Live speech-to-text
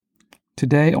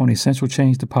Today on Essential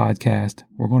Change, the podcast,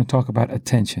 we're going to talk about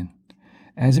attention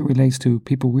as it relates to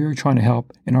people we are trying to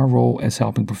help in our role as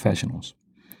helping professionals.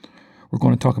 We're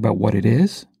going to talk about what it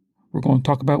is. We're going to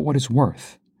talk about what it's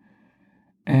worth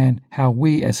and how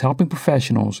we as helping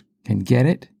professionals can get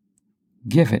it,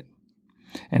 give it,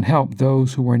 and help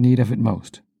those who are in need of it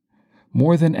most.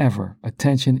 More than ever,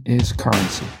 attention is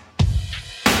currency.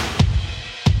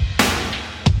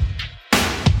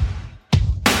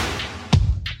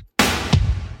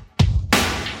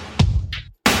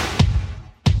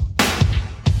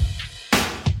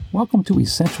 Welcome to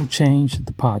Essential Change,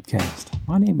 the podcast.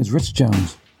 My name is Rich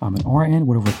Jones. I'm an RN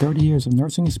with over 30 years of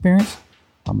nursing experience.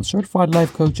 I'm a certified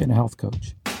life coach and a health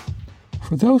coach.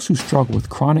 For those who struggle with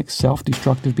chronic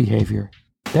self-destructive behavior,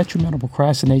 detrimental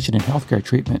procrastination in healthcare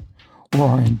treatment, or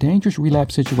are in dangerous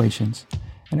relapse situations,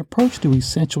 an approach to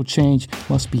essential change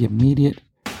must be immediate,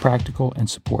 practical, and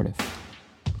supportive.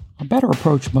 A better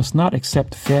approach must not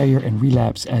accept failure and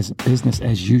relapse as business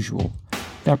as usual,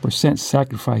 that percent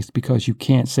sacrificed because you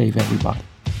can't save everybody.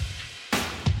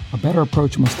 A better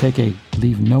approach must take a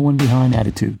leave no one behind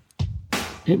attitude.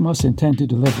 It must intend to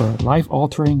deliver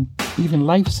life-altering, even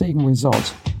life-saving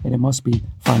results, and it must be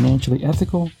financially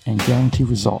ethical and guarantee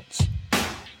results.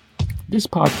 This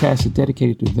podcast is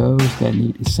dedicated to those that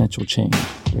need essential change,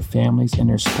 their families, and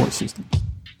their support systems.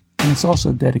 And it's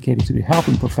also dedicated to the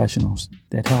helping professionals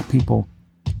that help people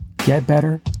get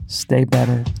better, stay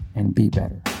better, and be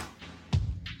better.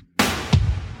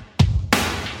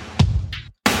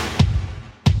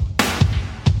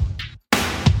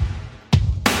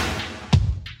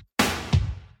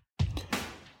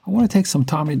 I want to take some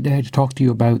time today to talk to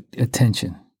you about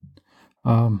attention.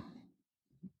 When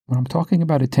I'm talking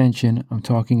about attention, I'm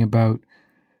talking about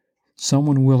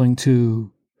someone willing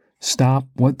to stop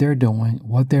what they're doing,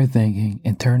 what they're thinking,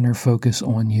 and turn their focus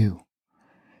on you.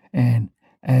 And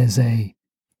as a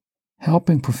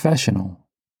helping professional,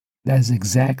 that's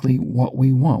exactly what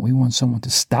we want. We want someone to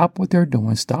stop what they're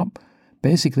doing, stop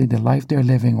basically the life they're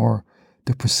living or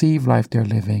the perceived life they're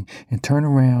living, and turn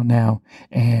around now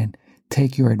and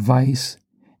take your advice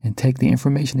and take the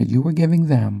information that you were giving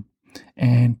them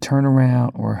and turn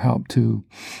around or help to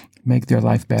make their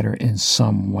life better in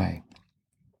some way.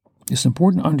 It's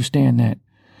important to understand that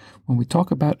when we talk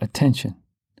about attention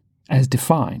as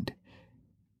defined,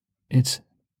 it's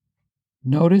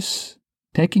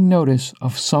taking notice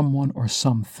of someone or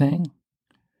something.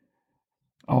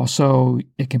 Also,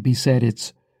 it can be said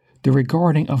it's the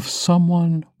regarding of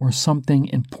someone or something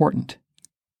important.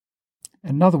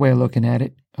 Another way of looking at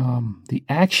it, the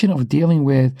action of dealing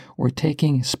with or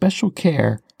taking special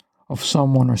care of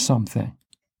someone or something.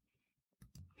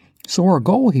 So our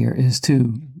goal here is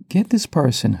to get this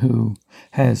person who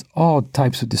has all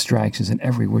types of distractions in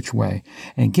every which way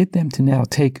and get them to now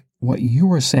take what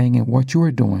you are saying and what you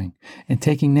are doing and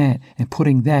taking that and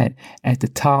putting that at the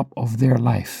top of their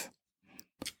life.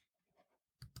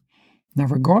 Now,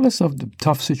 regardless of the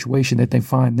tough situation that they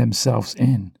find themselves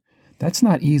in, that's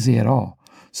not easy at all.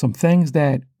 Some things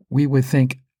that we would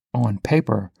think on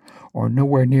paper are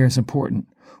nowhere near as important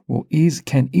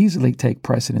can easily take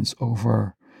precedence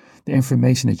over the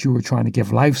information that you were trying to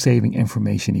give, life-saving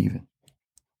information even.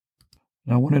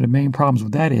 Now, one of the main problems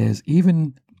with that is,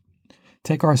 even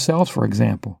take ourselves, for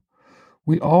example.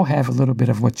 We all have a little bit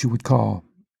of what you would call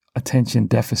attention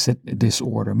deficit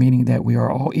disorder, meaning that we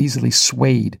are all easily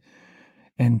swayed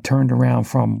and turned around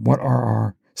from what are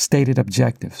our stated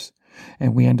objectives.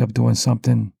 And we end up doing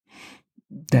something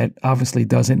that obviously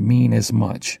doesn't mean as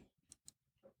much.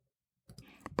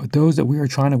 But those that we are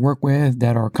trying to work with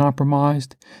that are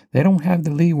compromised, they don't have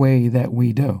the leeway that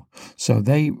we do. So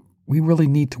we really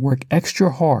need to work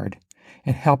extra hard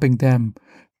at helping them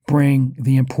bring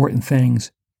the important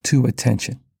things to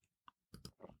attention.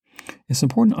 It's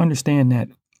important to understand that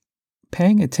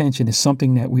paying attention is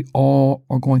something that we all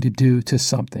are going to do to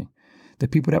something. The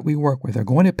people that we work with are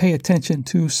going to pay attention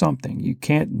to something. You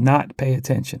can't not pay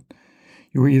attention.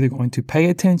 You're either going to pay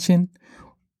attention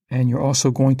and you're also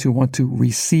going to want to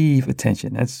receive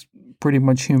attention. That's pretty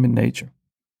much human nature.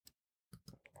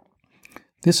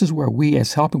 This is where we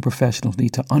as helping professionals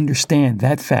need to understand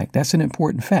that fact. That's an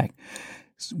important fact.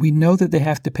 We know that they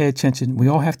have to pay attention. We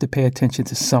all have to pay attention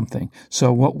to something.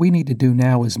 So what we need to do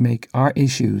now is make our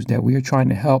issues that we are trying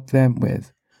to help them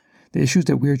with, the issues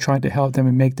that we're trying to help them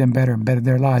and make them better and better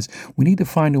their lives, we need to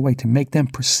find a way to make them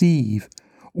perceive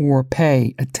or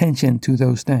pay attention to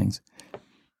those things.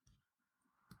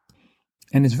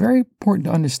 And it's very important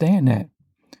to understand that.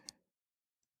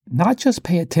 Not just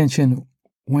pay attention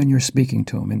when you're speaking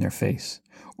to them in their face,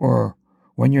 or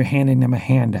when you're handing them a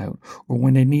handout, or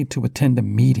when they need to attend a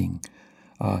meeting.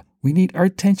 We need our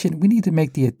attention. We need to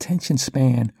make the attention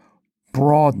span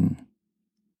broaden.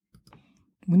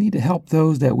 We need to help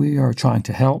those that we are trying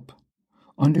to help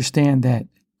understand that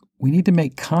we need to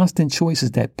make constant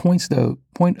choices that points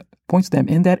them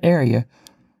in that area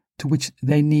to which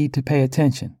they need to pay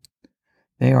attention.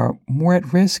 They are more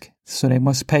at risk, so they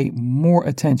must pay more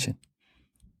attention.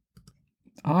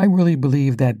 I really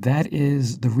believe that that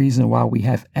is the reason why we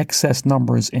have excess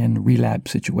numbers in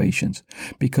relapse situations,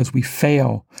 because we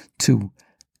fail to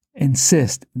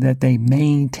insist that they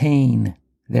maintain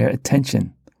their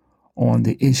attention on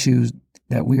the issues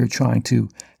that we are trying to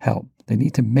help. They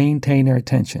need to maintain their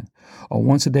attention. A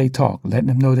once a day talk, letting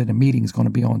them know that a meeting is going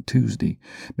to be on Tuesday,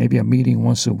 maybe a meeting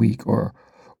once a week or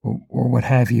what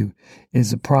have you,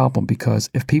 is a problem,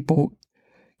 because if people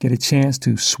get a chance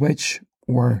to switch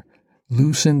or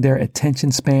loosen their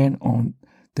attention span on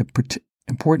the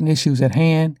important issues at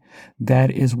hand,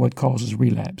 that is what causes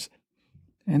relapse.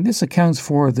 And this accounts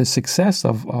for the success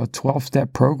of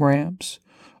 12-step programs,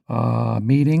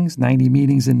 meetings, 90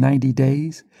 meetings in 90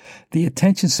 days. The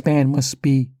attention span must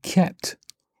be kept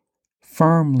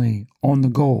firmly on the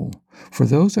goal. For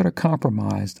those that are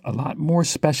compromised, a lot more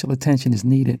special attention is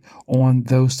needed on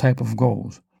those type of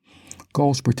goals.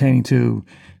 Goals pertaining to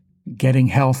getting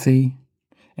healthy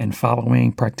and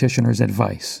following practitioners'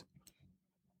 advice.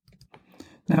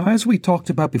 Now, as we talked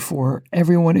about before,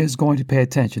 everyone is going to pay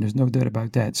attention. There's no doubt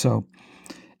about that. So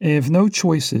if no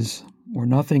choices or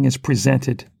nothing is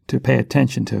presented to pay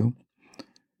attention to,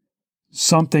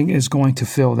 something is going to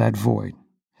fill that void.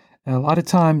 And a lot of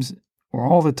times, or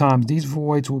all the time, these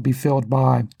voids will be filled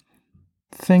by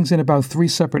things in about 3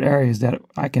 separate areas that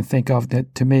I can think of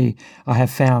that, to me, I have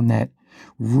found that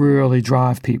really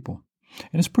drive people.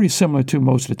 And it's pretty similar to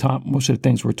most of the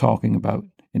things we're talking about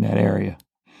in that area.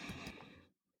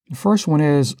 The first one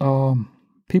is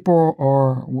people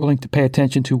are willing to pay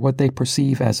attention to what they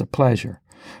perceive as a pleasure.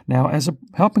 Now, as a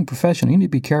helping professional, you need to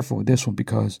be careful with this one,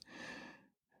 because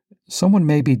someone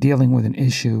may be dealing with an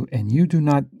issue and you do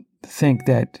not think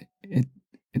that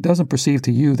it doesn't perceive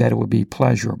to you that it would be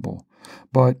pleasurable.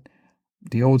 But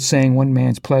the old saying, one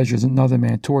man's pleasure is another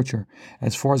man's torture.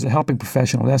 As far as a helping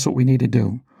professional, that's what we need to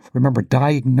do. Remember,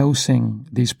 diagnosing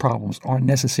these problems aren't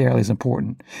necessarily as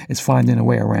important as finding a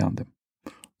way around them.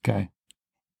 Okay.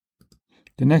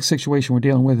 The next situation we're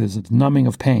dealing with is the numbing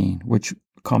of pain, which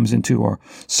comes into our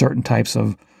certain types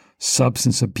of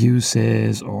substance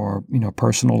abuses or,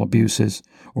 personal abuses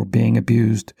or being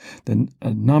abused, the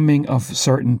numbing of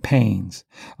certain pains.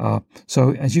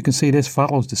 So as you can see, this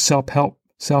follows the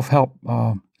self-help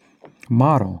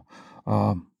model.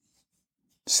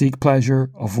 Seek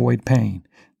pleasure, avoid pain.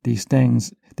 These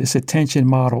things, this attention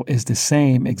model is the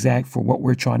same exact for what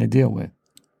we're trying to deal with.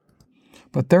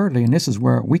 But thirdly, and this is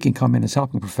where we can come in as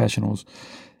helping professionals,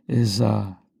 is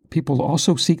people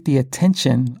also seek the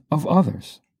attention of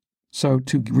others. So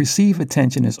to receive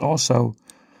attention is also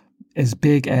as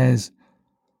big as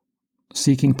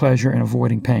seeking pleasure and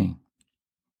avoiding pain.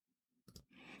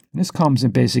 And this comes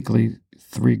in basically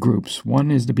 3 groups. One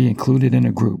is to be included in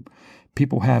a group.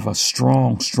 People have a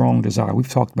strong desire. We've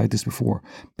talked about this before,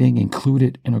 being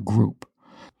included in a group.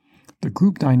 The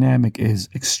group dynamic is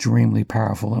extremely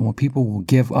powerful, and when people will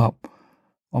give up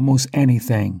almost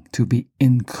anything to be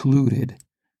included.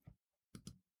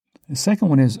 The second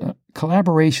one is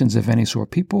collaborations of any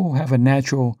sort. People have a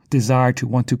natural desire to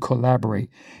want to collaborate,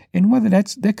 and whether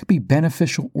that could be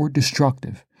beneficial or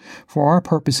destructive. For our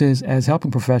purposes as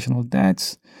helping professionals,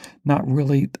 that's not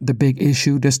really the big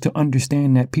issue, just to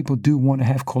understand that people do want to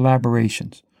have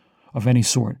collaborations of any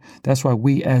sort. That's why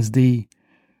we as the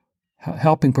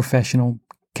helping professional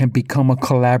can become a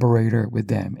collaborator with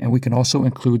them, and we can also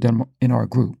include them in our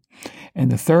group.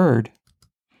 And the third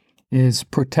is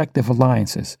protective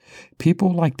alliances.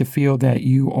 People like to feel that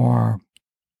you are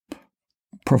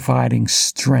providing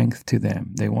strength to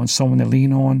them. They want someone to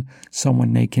lean on,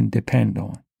 someone they can depend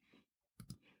on.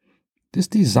 This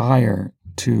desire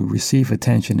to receive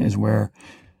attention is where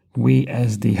we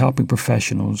as the helping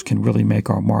professionals can really make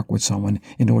our mark with someone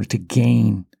in order to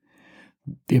gain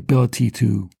the ability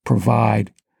to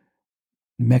provide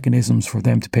mechanisms for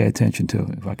them to pay attention to,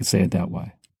 if I could say it that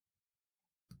way.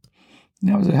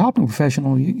 Now, as a helping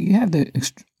professional, you have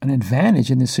an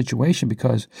advantage in this situation,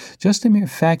 because just the mere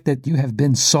fact that you have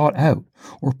been sought out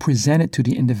or presented to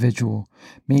the individual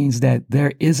means that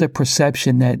there is a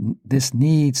perception that this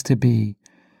needs to be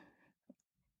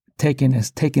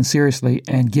taken seriously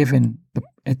and given the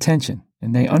attention.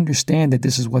 And they understand that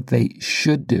this is what they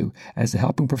should do. As a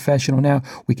helping professional now,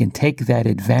 we can take that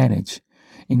advantage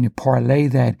and parlay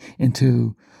that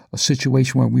into a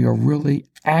situation where we are really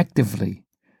actively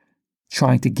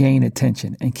trying to gain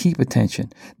attention and keep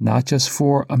attention, not just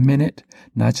for a minute,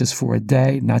 not just for a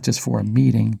day, not just for a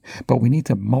meeting, but we need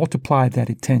to multiply that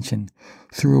attention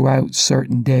throughout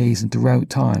certain days and throughout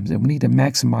times, and we need to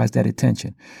maximize that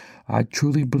attention. I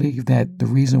truly believe that the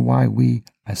reason why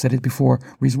I said it before,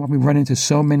 reason why we run into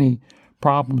so many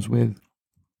problems with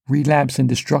relapse and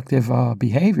destructive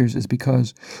behaviors is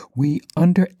because we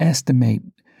underestimate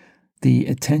the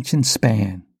attention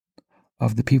span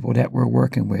of the people that we're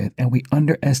working with, and we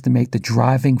underestimate the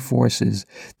driving forces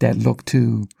that look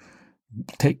to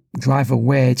drive a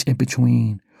wedge in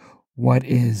between what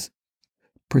is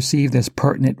perceived as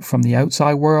pertinent from the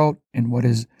outside world and what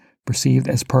is perceived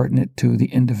as pertinent to the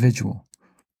individual.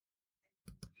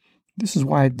 This is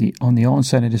why on the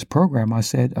onset of this program, I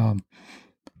said, and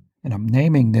I'm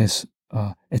naming this,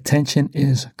 attention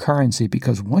is currency,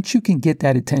 because once you can get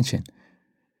that attention,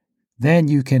 then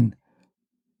you can,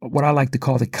 what I like to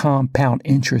call the compound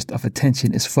interest of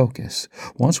attention is focus.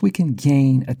 Once we can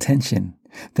gain attention,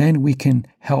 then we can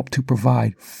help to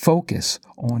provide focus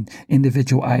on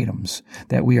individual items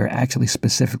that we are actually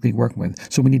specifically working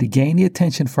with. So we need to gain the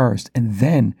attention first and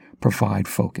then provide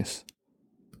focus.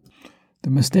 The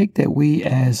mistake that we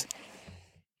as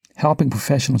helping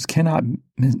professionals cannot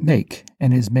make,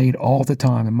 and is made all the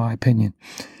time, in my opinion,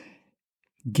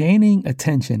 gaining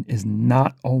attention is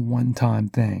not a one-time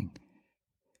thing.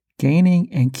 Gaining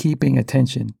and keeping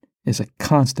attention is a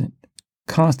constant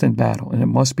battle, and it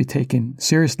must be taken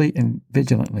seriously and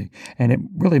vigilantly, and it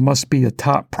really must be a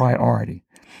top priority.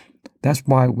 That's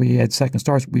why we at Second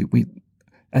Stars,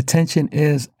 attention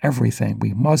is everything.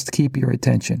 We must keep your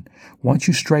attention. Once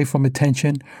you stray from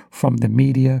attention, from the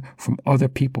media, from other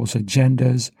people's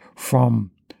agendas,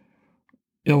 from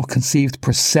ill-conceived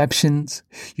perceptions,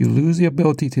 you lose the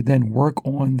ability to then work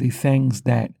on the things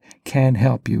that can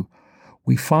help you.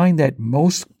 We find that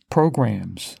most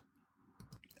programs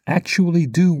actually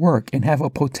do work and have a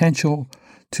potential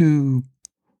to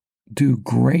do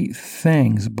great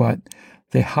things, but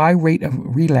the high rate of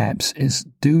relapse is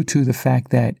due to the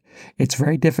fact that it's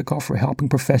very difficult for helping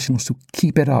professionals to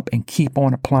keep it up and keep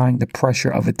on applying the pressure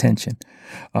of attention.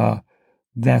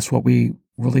 That's what we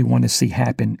really want to see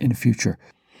happen in the future.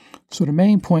 So the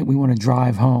main point we want to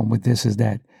drive home with this is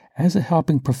that as a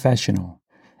helping professional,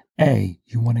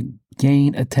 you want to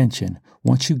gain attention.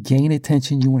 Once you gain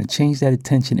attention, you want to change that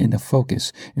attention into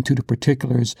focus, into the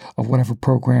particulars of whatever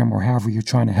program or however you're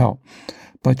trying to help.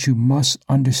 But you must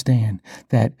understand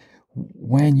that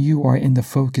when you are in the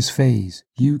focus phase,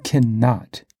 you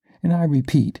cannot, and I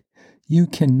repeat, you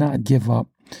cannot give up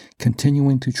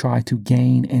continuing to try to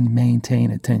gain and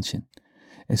maintain attention.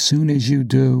 As soon as you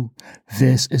do,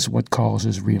 this is what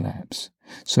causes relapse.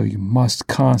 So you must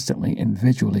constantly,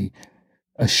 individually,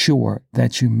 assure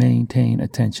that you maintain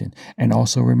attention. And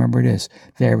also remember this,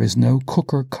 there is no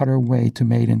cookie cutter way to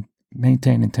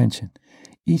maintain attention.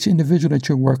 Each individual that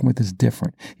you're working with is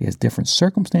different. He has different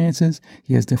circumstances.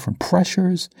 He has different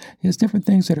pressures. He has different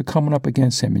things that are coming up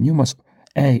against him. And you must,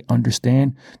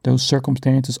 understand those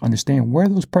circumstances, understand where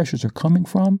those pressures are coming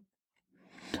from,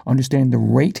 understand the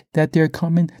rate that they're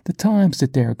coming, the times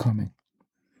that they're coming,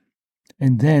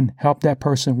 and then help that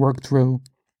person work through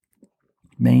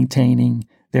maintaining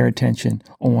their attention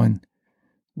on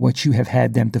what you have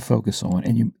had them to focus on.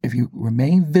 And if you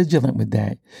remain vigilant with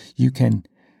that, you can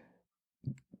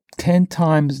 10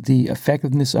 times the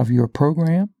effectiveness of your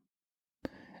program,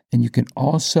 and you can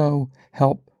also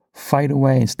help fight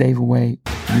away and stave away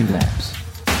relapse.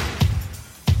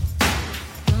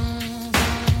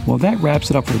 Well, that wraps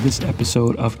it up for this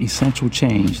episode of Essential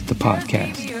Change, the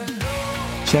podcast.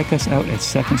 Check us out at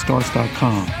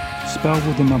secondstars.com, spelled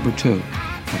with the number 2.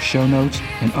 For show notes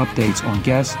and updates on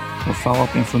guests or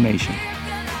follow-up information.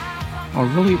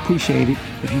 I'd really appreciate it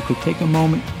if you could take a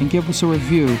moment and give us a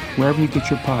review wherever you get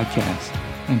your podcasts.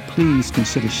 And please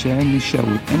consider sharing this show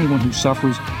with anyone who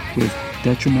suffers with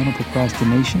detrimental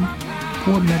procrastination,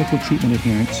 poor medical treatment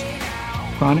adherence,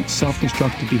 chronic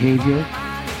self-destructive behavior,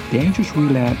 dangerous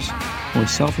relapse, or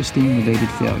self-esteem related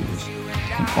failures.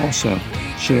 And also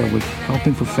share with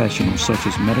helping professionals such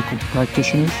as medical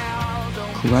practitioners,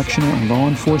 correctional and law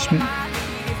enforcement,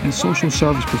 and social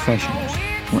service professionals,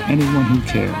 or anyone who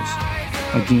cares.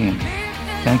 Again,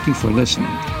 thank you for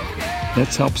listening.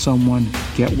 Let's help someone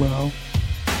get well,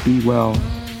 be well,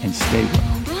 and stay well.